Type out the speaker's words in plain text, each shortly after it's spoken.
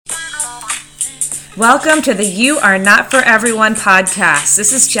Welcome to the You Are Not For Everyone podcast.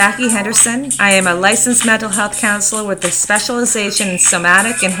 This is Jackie Henderson. I am a licensed mental health counselor with a specialization in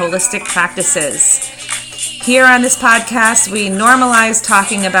somatic and holistic practices. Here on this podcast, we normalize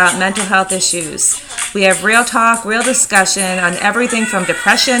talking about mental health issues. We have real talk, real discussion on everything from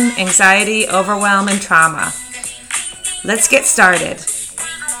depression, anxiety, overwhelm, and trauma. Let's get started.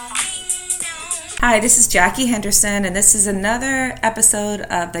 Hi, this is Jackie Henderson, and this is another episode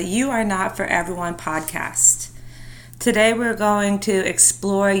of the You Are Not For Everyone podcast. Today we're going to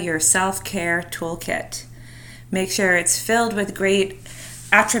explore your self-care toolkit. Make sure it's filled with great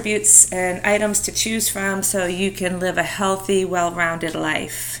attributes and items to choose from so you can live a healthy, well-rounded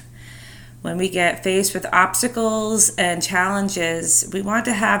life. When we get faced with obstacles and challenges, we want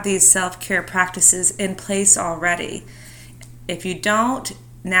to have these self-care practices in place already. If you don't,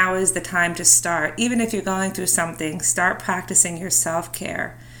 now is the time to start. Even if you're going through something, start practicing your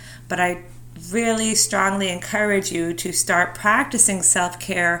self-care. But I really strongly encourage you to start practicing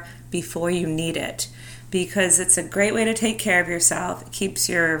self-care before you need it, because it's a great way to take care of yourself. It keeps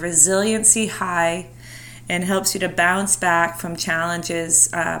your resiliency high and helps you to bounce back from challenges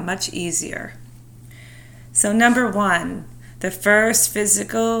much easier. So number one, the first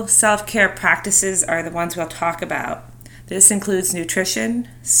physical self-care practices are the ones we'll talk about. This includes nutrition,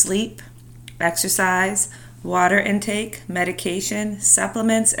 sleep, exercise, water intake, medication,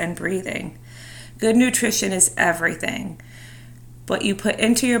 supplements, and breathing. Good nutrition is everything. What you put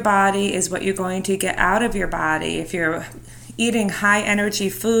into your body is what you're going to get out of your body. If you're eating high energy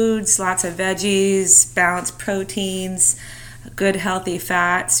foods, lots of veggies, balanced proteins, good healthy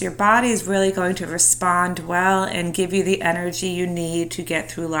fats, your body is really going to respond well and give you the energy you need to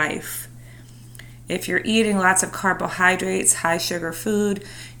get through life. If you're eating lots of carbohydrates, high sugar food,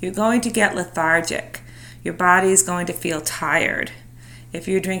 you're going to get lethargic. Your body is going to feel tired. If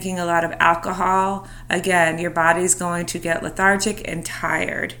you're drinking a lot of alcohol, again, your body is going to get lethargic and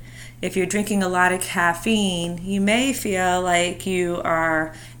tired. If you're drinking a lot of caffeine, you may feel like you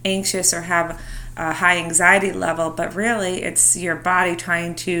are anxious or have a high anxiety level, but really it's your body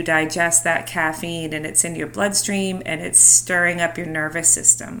trying to digest that caffeine, and it's in your bloodstream and it's stirring up your nervous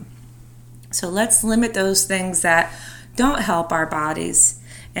system. So let's limit those things that don't help our bodies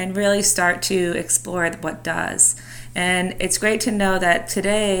and really start to explore what does. And it's great to know that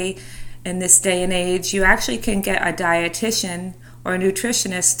today, in this day and age, you actually can get a dietitian or a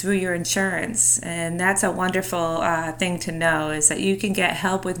nutritionist through your insurance. And that's a wonderful thing to know, is that you can get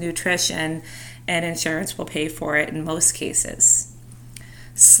help with nutrition and insurance will pay for it in most cases.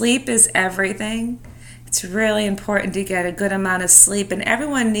 Sleep is everything. It's really important to get a good amount of sleep, and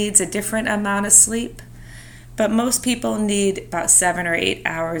everyone needs a different amount of sleep, but most people need about 7 or 8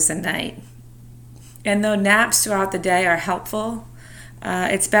 hours a night. And though naps throughout the day are helpful,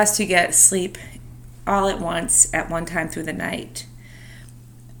 it's best to get sleep all at once at one time through the night.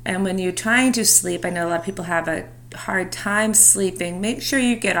 And when you're trying to sleep, I know a lot of people have a hard time sleeping. Make sure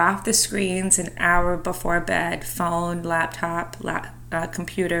you get off the screens an hour before bed, phone, laptop,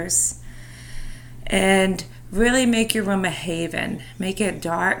 computers. And really make your room a haven. Make it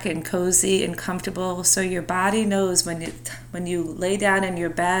dark and cozy and comfortable so your body knows when you lay down in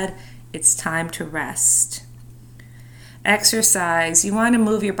your bed, it's time to rest. Exercise. You want to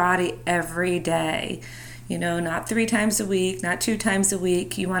move your body every day. Not 3 times a week, not 2 times a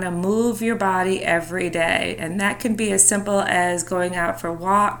week. You want to move your body every day. And that can be as simple as going out for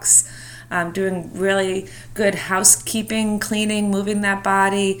walks, doing really good housekeeping, cleaning, moving that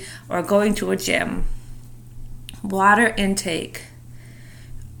body, or going to a gym. Water intake.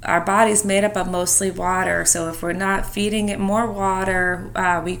 Our body's made up of mostly water, so if we're not feeding it more water,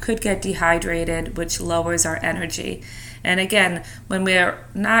 we could get dehydrated, which lowers our energy. And again, when we're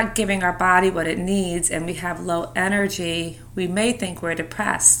not giving our body what it needs and we have low energy, we may think we're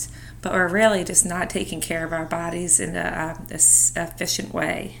depressed, but we're really just not taking care of our bodies in an efficient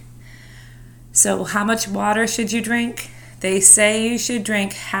way. So how much water should you drink? They say you should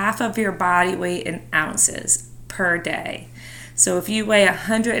drink half of your body weight in ounces per day. So if you weigh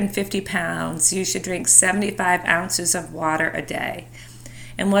 150 pounds, you should drink 75 ounces of water a day.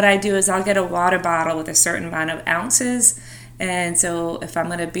 And what I do is I'll get a water bottle with a certain amount of ounces. And so if I'm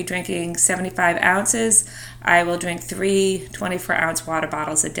going to be drinking 75 ounces, I will drink 3 24-ounce water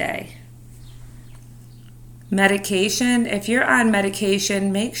bottles a day. Medication. If you're on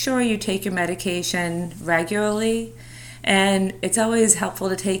medication, make sure you take your medication regularly. And it's always helpful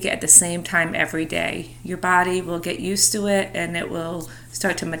to take it at the same time every day. Your body will get used to it and it will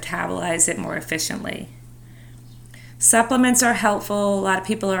start to metabolize it more efficiently. Supplements are helpful. A lot of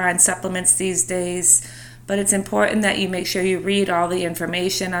people are on supplements these days, But it's important that you make sure you read all the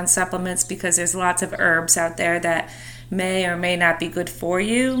information on supplements, because there's lots of herbs out there that may or may not be good for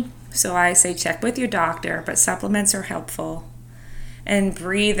you. So I say check with your doctor, but supplements are helpful. And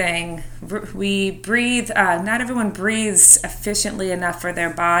breathing, we breathe, not everyone breathes efficiently enough for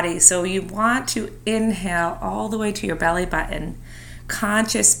their body. So you want to inhale all the way to your belly button.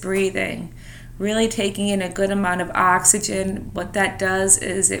 Conscious breathing, really taking in a good amount of oxygen. What that does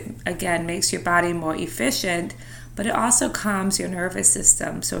is it, again, makes your body more efficient, but it also calms your nervous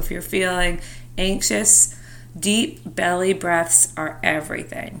system. So if you're feeling anxious, deep belly breaths are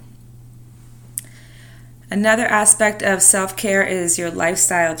everything. Another aspect of self-care is your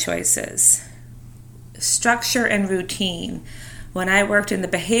lifestyle choices. Structure and routine. When I worked in the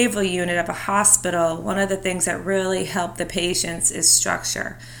behavioral unit of a hospital, one of the things that really helped the patients is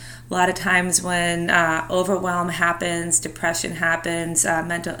structure. A lot of times when overwhelm happens, depression happens,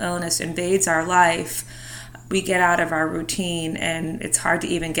 mental illness invades our life, we get out of our routine and it's hard to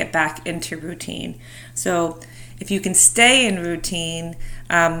even get back into routine. So if you can stay in routine,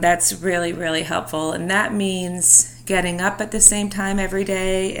 that's really, really helpful. And that means getting up at the same time every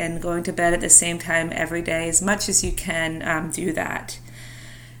day and going to bed at the same time every day, as much as you can do that.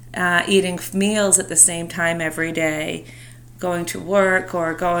 Eating meals at the same time every day, going to work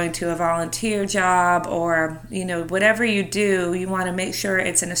or going to a volunteer job, or whatever you do, you want to make sure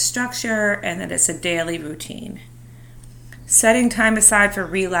it's in a structure and that it's a daily routine. Setting time aside for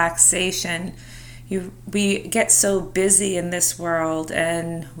relaxation. We get so busy in this world,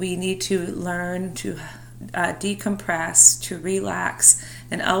 and we need to learn to decompress, to relax,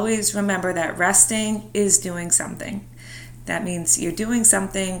 and always remember that resting is doing something. That means you're doing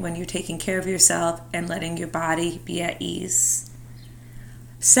something when you're taking care of yourself and letting your body be at ease.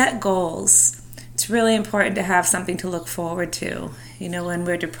 Set goals. It's really important to have something to look forward to. When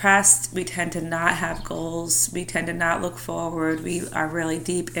we're depressed, we tend to not have goals. We tend to not look forward. We are really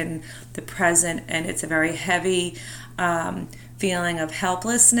deep in the present, and it's a very heavy feeling of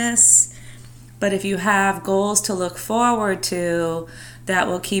helplessness. But if you have goals to look forward to, that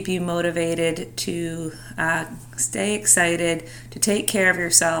will keep you motivated to stay excited, to take care of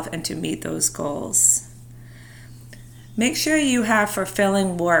yourself, and to meet those goals. Make sure you have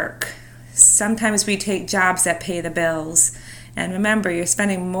fulfilling work. Sometimes we take jobs that pay the bills. And remember, you're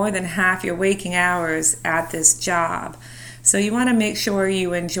spending more than half your waking hours at this job. So you want to make sure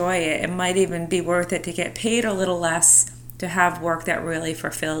you enjoy it. It might even be worth it to get paid a little less to have work that really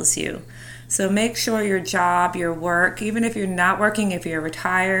fulfills you. So make sure your job, your work, even if you're not working, if you're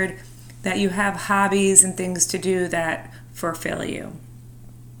retired, that you have hobbies and things to do that fulfill you.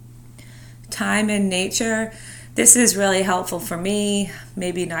 Time in nature. This is really helpful for me.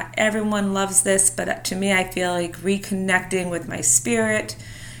 Maybe not everyone loves this, but to me, I feel like reconnecting with my spirit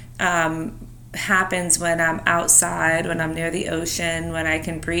happens when I'm outside, when I'm near the ocean, when I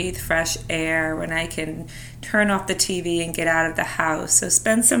can breathe fresh air, when I can turn off the TV and get out of the house. So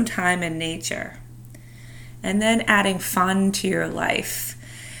spend some time in nature. And then adding fun to your life.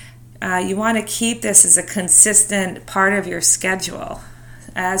 You want to keep this as a consistent part of your schedule.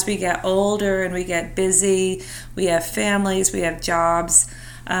 As we get older and we get busy, we have families, we have jobs,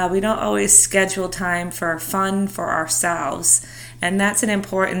 we don't always schedule time for fun for ourselves, and that's an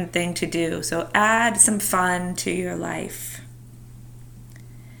important thing to do. So add some fun to your life.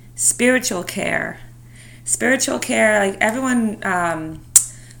 Spiritual care. Spiritual care, like everyone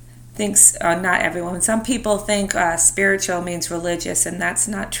thinks, not everyone, some people think spiritual means religious, and that's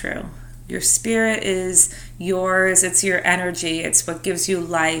not true. Your spirit is yours. It's your energy. It's what gives you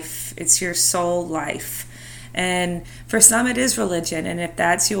life. It's your soul life. And for some, it is religion. And if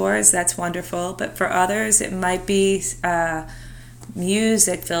that's yours, that's wonderful. But for others, it might be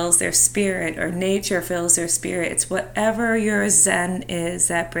music fills their spirit, or nature fills their spirit. It's whatever your Zen is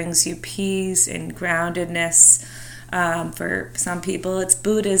that brings you peace and groundedness. For some people, it's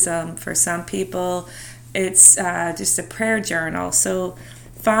Buddhism. For some people, it's just a prayer journal. So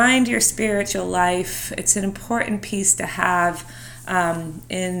find your spiritual life. It's an important piece to have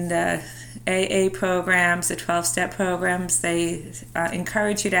in the AA programs, the 12-step programs. They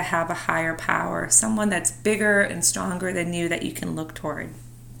encourage you to have a higher power, someone that's bigger and stronger than you that you can look toward.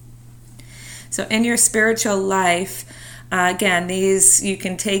 So in your spiritual life, again, these, you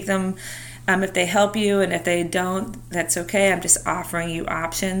can take them if they help you, and if they don't, that's okay. I'm just offering you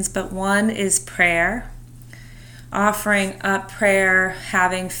options. But one is prayer. Offering up prayer,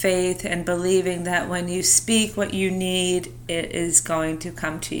 having faith, and believing that when you speak what you need, it is going to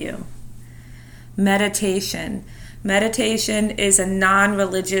come to you. Meditation. Meditation is a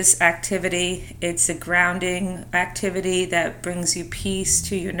non-religious activity. It's a grounding activity that brings you peace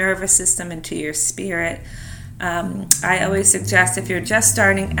to your nervous system and to your spirit. I always suggest if you're just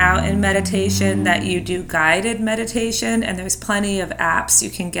starting out in meditation that you do guided meditation, and there's plenty of apps you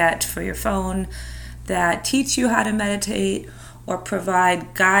can get for your phone that teach you how to meditate or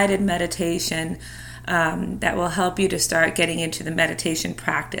provide guided meditation that will help you to start getting into the meditation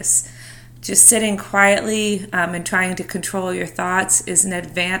practice. Just sitting quietly and trying to control your thoughts is an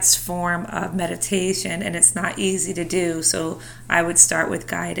advanced form of meditation, and it's not easy to do, so I would start with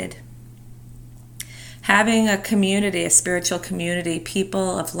guided. Having a community, a spiritual community,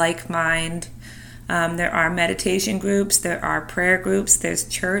 people of like mind. There are meditation groups, there are prayer groups, there's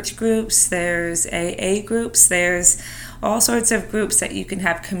church groups, there's AA groups, there's all sorts of groups that you can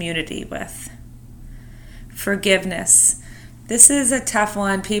have community with. Forgiveness. This is a tough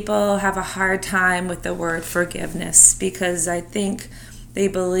one. People have a hard time with the word forgiveness because I think they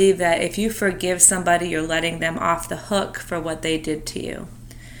believe that if you forgive somebody, you're letting them off the hook for what they did to you.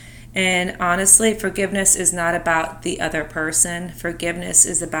 And honestly, forgiveness is not about the other person. Forgiveness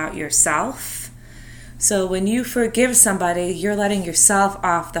is about yourself. So when you forgive somebody, you're letting yourself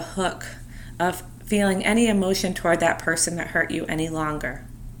off the hook of feeling any emotion toward that person that hurt you any longer.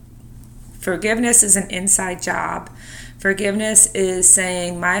 Forgiveness is an inside job. Forgiveness is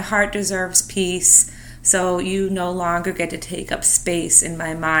saying, my heart deserves peace, so you no longer get to take up space in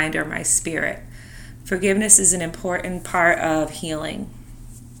my mind or my spirit. Forgiveness is an important part of healing.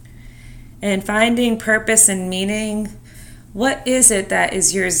 And finding purpose and meaning, what is it that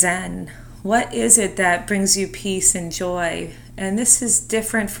is your Zen? What is it that brings you peace and joy? And this is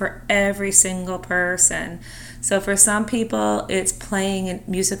different for every single person. So for some people, it's playing a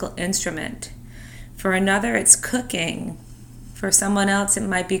musical instrument. For another, it's cooking. For someone else, it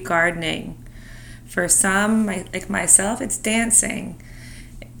might be gardening. For some, like myself, it's dancing.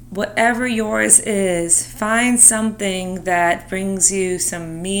 Whatever yours is, find something that brings you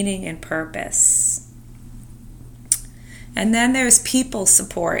some meaning and purpose. And then there's people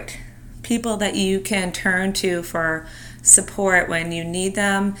support. People that you can turn to for support when you need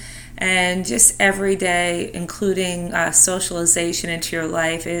them. And just every day, including socialization into your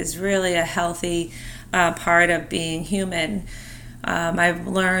life, is really a healthy part of being human. I've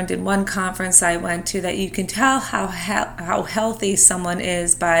learned in one conference I went to that you can tell how healthy someone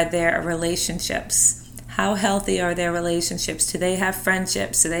is by their relationships. How healthy are their relationships? Do they have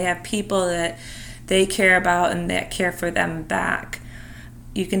friendships? Do they have people that they care about and that care for them back?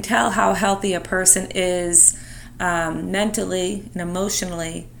 You can tell how healthy a person is mentally and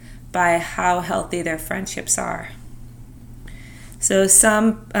emotionally by how healthy their friendships are. So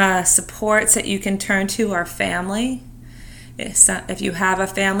some supports that you can turn to are family. If you have a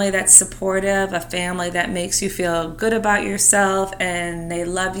family that's supportive, a family that makes you feel good about yourself and they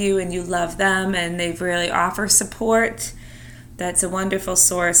love you and you love them and they really offer support, that's a wonderful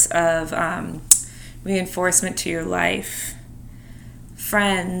source of reinforcement to your life.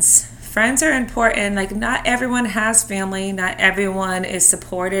 Friends are important. Like, not everyone has family. Not everyone is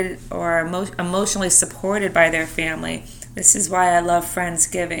supported or emotionally supported by their family. This is why I love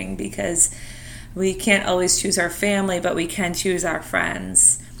Friendsgiving, because we can't always choose our family, but we can choose our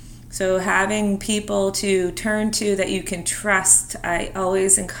friends. So having people to turn to that you can trust, I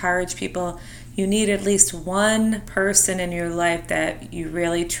always encourage people, you need at least one person in your life that you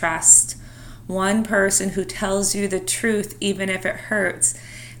really trust. One person who tells you the truth, even if it hurts,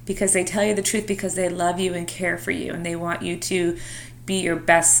 because they tell you the truth because they love you and care for you and they want you to be your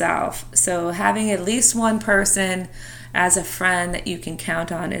best self. So having at least one person as a friend that you can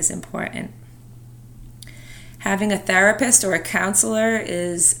count on is important. Having a therapist or a counselor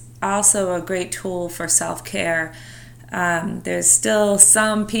is also a great tool for self-care. There's still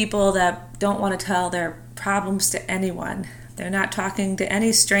some people that don't want to tell their problems to anyone. They're not talking to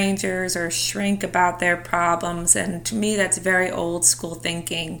any strangers or shrink about their problems, and to me that's very old school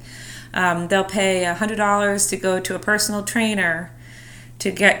thinking. They'll pay $100 to go to a personal trainer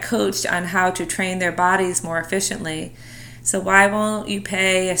to get coached on how to train their bodies more efficiently. So why won't you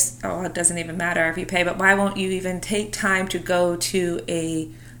pay, it doesn't even matter if you pay, but why won't you even take time to go to a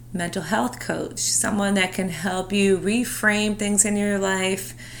mental health coach, someone that can help you reframe things in your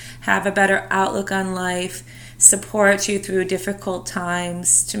life, have a better outlook on life, support you through difficult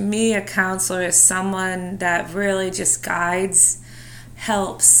times. To me, a counselor is someone that really just guides,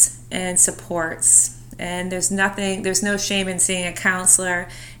 helps, and supports. And there's no shame in seeing a counselor.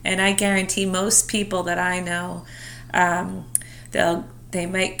 And I guarantee most people that I know, they'll they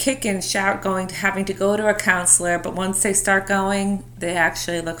might kick and shout having to go to a counselor, but once they start going, they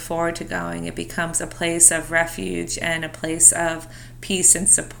actually look forward to going. It becomes a place of refuge and a place of peace and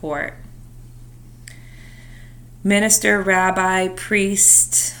support. Minister, rabbi,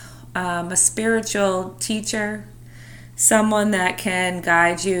 priest, a spiritual teacher, someone that can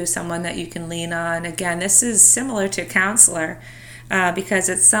guide you, someone that you can lean on. Again, this is similar to a counselor because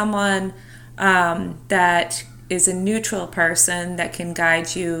it's someone that is a neutral person that can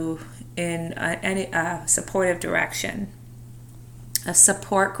guide you in any supportive direction. A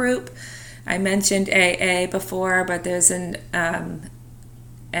support group. I mentioned AA before, but there's an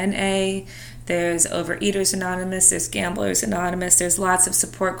NA, there's Overeaters Anonymous, there's Gamblers Anonymous, there's lots of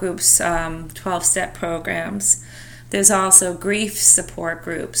support groups, 12-step programs. There's also grief support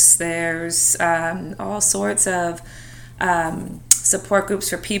groups. There's all sorts of support groups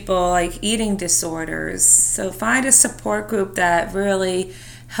for people like eating disorders. So find a support group that really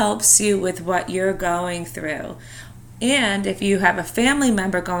helps you with what you're going through. And if you have a family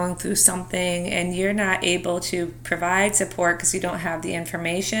member going through something and you're not able to provide support because you don't have the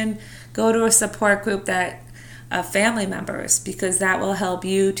information, go to a support group of family members, because that will help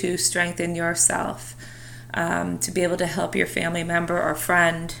you to strengthen yourself, to be able to help your family member or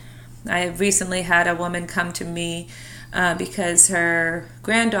friend. I recently had a woman come to me because her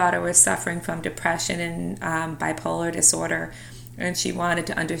granddaughter was suffering from depression and bipolar disorder, and she wanted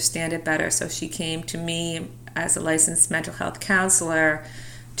to understand it better. So she came to me as a licensed mental health counselor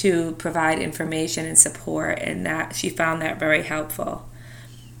to provide information and support, and that she found that very helpful.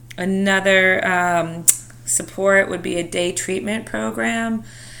 Another support would be a day treatment program,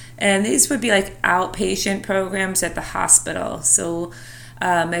 and these would be like outpatient programs at the hospital. So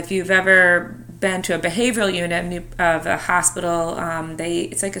if you've ever been to a behavioral unit of a hospital,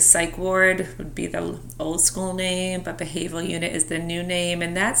 it's like a psych ward would be the old school name, but behavioral unit is the new name,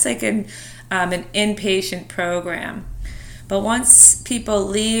 and that's like an inpatient program. But once people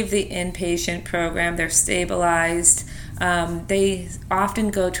leave the inpatient program, they're stabilized. They often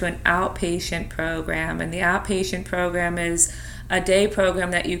go to an outpatient program, and the outpatient program is a day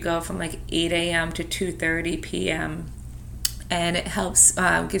program that you go from like 8 a.m. to 2:30 p.m. And it helps,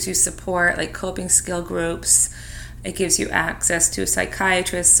 gives you support like coping skill groups. It gives you access to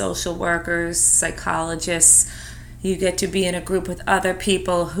psychiatrists, social workers, psychologists. You get to be in a group with other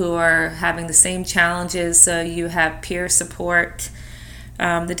people who are having the same challenges, so you have peer support.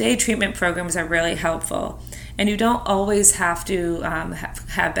 The day treatment programs are really helpful. And you don't always have to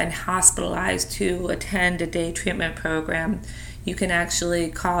have been hospitalized to attend a day treatment program. You can actually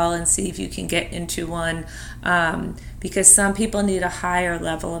call and see if you can get into one, because some people need a higher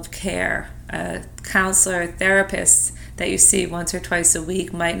level of care. A counselor, therapist that you see once or twice a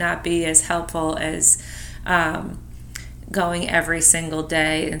week might not be as helpful as going every single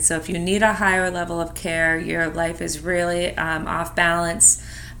day. And so if you need a higher level of care, your life is really off balance,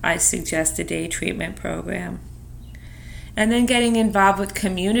 I suggest a day treatment program. And then getting involved with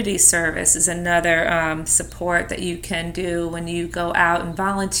community service is another support that you can do when you go out and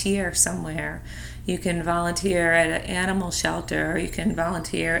volunteer somewhere. You can volunteer at an animal shelter, or you can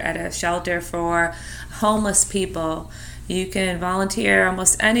volunteer at a shelter for homeless people. You can volunteer.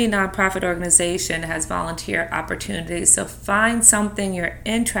 Almost any nonprofit organization has volunteer opportunities. So find something you're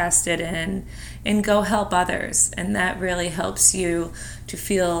interested in and go help others. And that really helps you to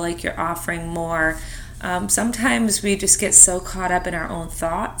feel like you're offering more. Sometimes we just get so caught up in our own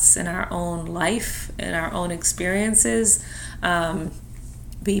thoughts, in our own life, in our own experiences.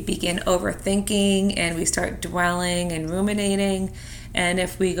 We begin overthinking and we start dwelling and ruminating. And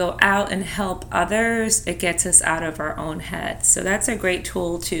if we go out and help others, it gets us out of our own head. So that's a great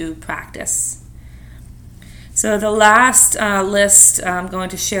tool to practice. So the last list I'm going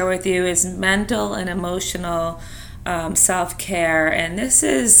to share with you is mental and emotional self-care. And this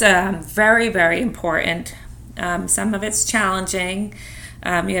is very, very important. Some of it's challenging.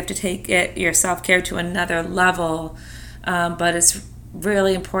 You have to take your self-care to another level. But it's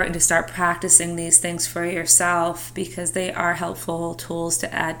really important to start practicing these things for yourself, because they are helpful tools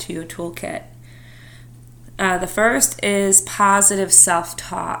to add to your toolkit. The first is positive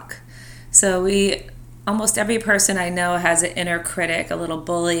self-talk. So almost every person I know has an inner critic, a little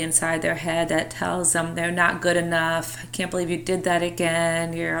bully inside their head that tells them they're not good enough. I can't believe you did that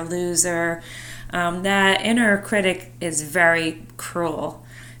again. You're a loser. That inner critic is very cruel.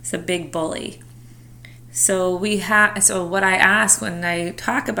 It's a big bully. So what I ask when I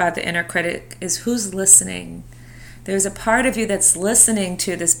talk about the inner critic is, who's listening? There's a part of you that's listening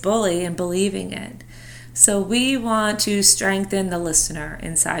to this bully and believing it. So we want to strengthen the listener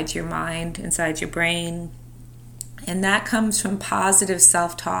inside your mind, inside your brain. And that comes from positive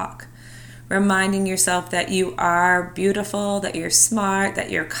self-talk, reminding yourself that you are beautiful, that you're smart, that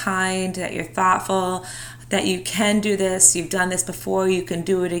you're kind, that you're thoughtful, that you can do this, you've done this before, you can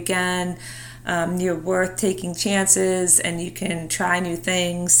do it again, you're worth taking chances, and you can try new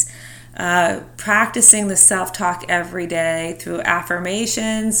things. Practicing the self-talk every day through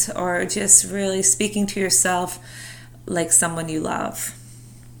affirmations or just really speaking to yourself like someone you love.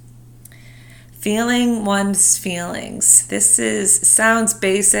 Feeling one's feelings. This sounds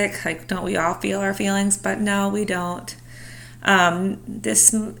basic, like don't we all feel our feelings? But no, we don't.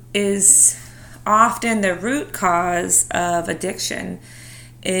 This is often the root cause of addiction.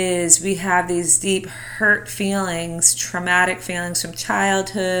 Is we have these deep hurt feelings, traumatic feelings from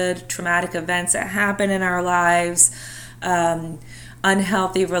childhood, traumatic events that happen in our lives,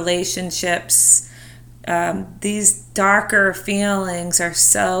 unhealthy relationships. These darker feelings are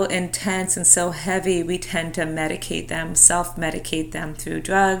so intense and so heavy, we tend to medicate them, self-medicate them through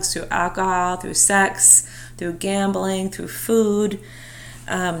drugs, through alcohol, through sex, through gambling, through food.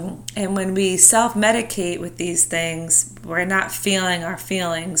 And when we self-medicate with these things, we're not feeling our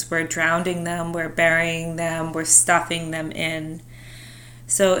feelings. We're drowning them, we're burying them, we're stuffing them in.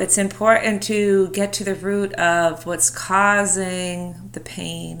 So it's important to get to the root of what's causing the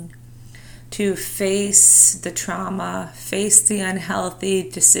pain, to face the trauma, face the unhealthy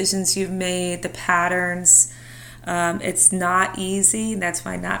decisions you've made, the patterns. It's not easy. That's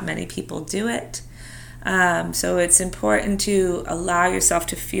why not many people do it. So it's important to allow yourself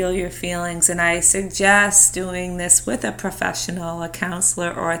to feel your feelings, and I suggest doing this with a professional, a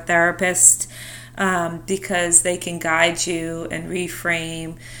counselor or a therapist, because they can guide you and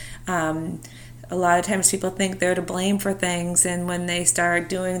reframe. A lot of times people think they're to blame for things, and when they start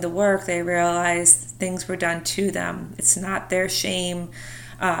doing the work, they realize things were done to them. It's not their shame,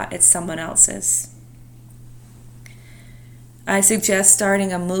 it's someone else's. I suggest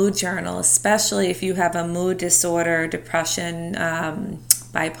starting a mood journal, especially if you have a mood disorder, depression,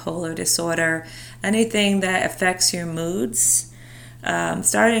 bipolar disorder, anything that affects your moods.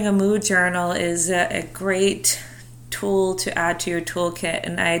 Starting a mood journal is a great tool to add to your toolkit.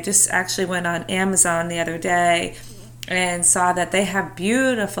 And I just actually went on Amazon the other day and saw that they have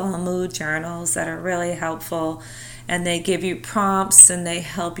beautiful mood journals that are really helpful. And they give you prompts and they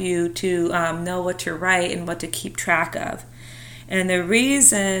help you to know what to write and what to keep track of. And the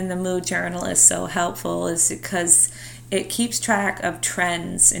reason the mood journal is so helpful is because it keeps track of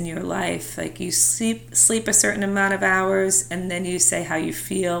trends in your life. Like you sleep a certain amount of hours, and then you say how you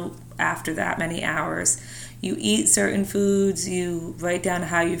feel after that many hours. You eat certain foods, you write down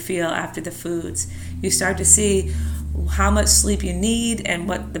how you feel after the foods. You start to see how much sleep you need and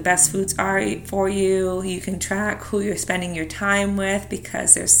what the best foods are for you. You can track who you're spending your time with,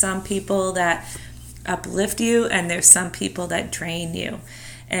 because there's some people that uplift you and there's some people that drain you.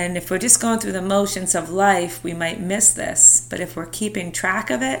 And if we're just going through the motions of life, we might miss this. But if we're keeping track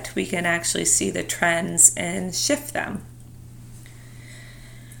of it, we can actually see the trends and shift them.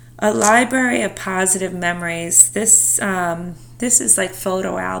 A library of positive memories. This is like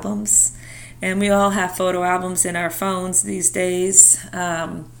photo albums. And we all have photo albums in our phones these days.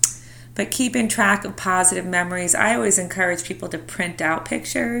 But keeping track of positive memories, I always encourage people to print out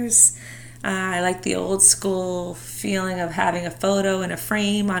pictures. I like the old school feeling of having a photo in a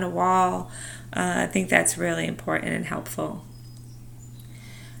frame on a wall. I think that's really important and helpful.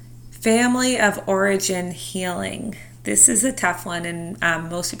 Family of origin healing. This is a tough one, and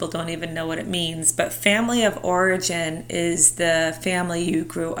most people don't even know what it means. But family of origin is the family you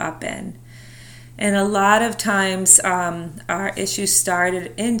grew up in. And a lot of times our issues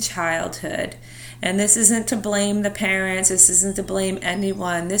started in childhood. And this isn't to blame the parents. This isn't to blame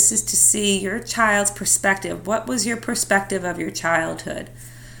anyone. This is to see your child's perspective. What was your perspective of your childhood?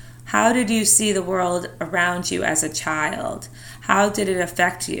 How did you see the world around you as a child? How did it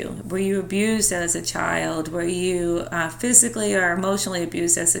affect you? Were you abused as a child? Were you physically or emotionally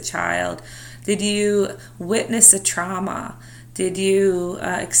abused as a child? Did you witness a trauma? Did you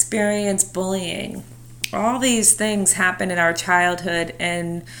experience bullying? All these things happen in our childhood,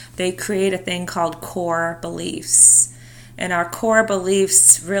 and they create a thing called core beliefs. And our core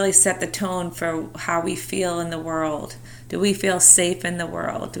beliefs really set the tone for how we feel in the world. Do we feel safe in the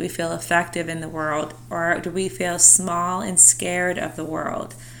world? Do we feel effective in the world? Or do we feel small and scared of the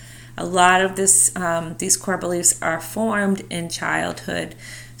world? A lot of these core beliefs are formed in childhood.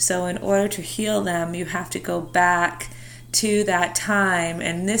 So in order to heal them, you have to go back to that time,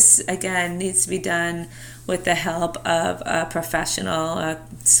 and this again needs to be done with the help of a professional, a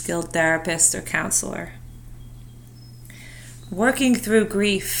skilled therapist or counselor. Working through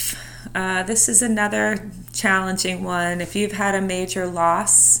grief. This is another challenging one. If you've had a major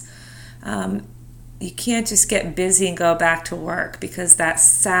loss, you can't just get busy and go back to work, because that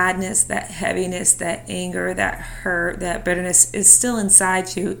sadness, that heaviness, that anger, that hurt, that bitterness is still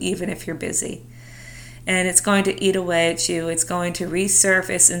inside you, even if you're busy. And it's going to eat away at you. It's going to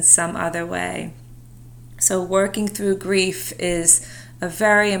resurface in some other way. So working through grief is a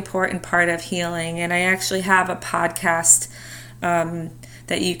very important part of healing. And I actually have a podcast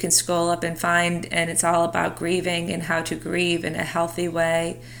that you can scroll up and find, and it's all about grieving and how to grieve in a healthy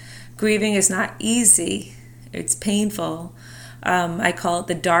way. Grieving is not easy. It's painful. I call it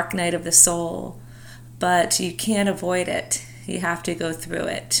the dark night of the soul, but you can't avoid it. You have to go through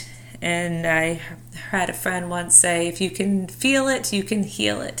it. And I had a friend once say, if you can feel it, you can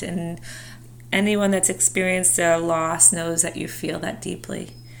heal it. And anyone that's experienced a loss knows that you feel that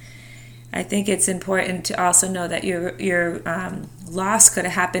deeply. I think it's important to also know that your loss could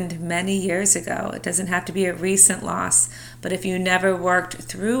have happened many years ago. It doesn't have to be a recent loss, but if you never worked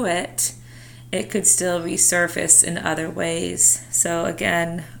through it, it could still resurface in other ways. So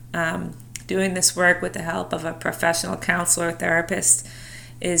again, doing this work with the help of a professional counselor or therapist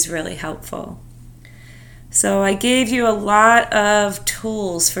is really helpful. So I gave you a lot of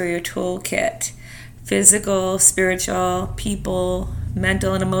tools for your toolkit: physical, spiritual, people,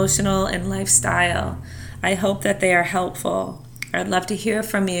 mental and emotional, and lifestyle. I hope that they are helpful. I'd love to hear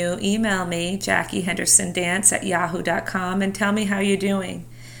from you. Email me, JackieHendersonDance@yahoo.com, and tell me how you're doing.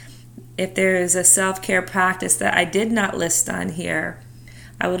 If there is a self-care practice that I did not list on here,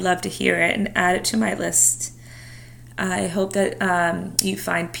 I would love to hear it and add it to my list. I hope that you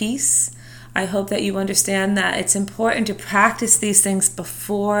find peace. I hope that you understand that it's important to practice these things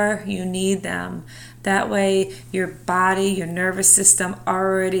before you need them. That way your body, your nervous system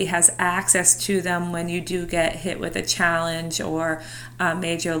already has access to them when you do get hit with a challenge or a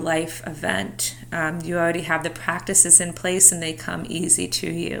major life event. You already have the practices in place and they come easy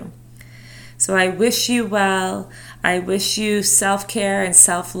to you. So I wish you well. I wish you self-care and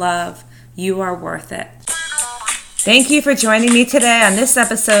self-love. You are worth it. Thank you for joining me today on this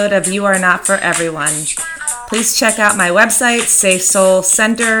episode of You Are Not For Everyone. Please check out my website,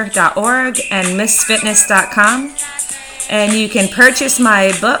 safesoulcenter.org and missfitness.com. And you can purchase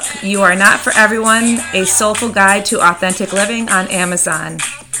my book, You Are Not For Everyone, A Soulful Guide to Authentic Living, on Amazon.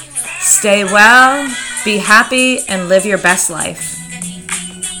 Stay well, be happy, and live your best life.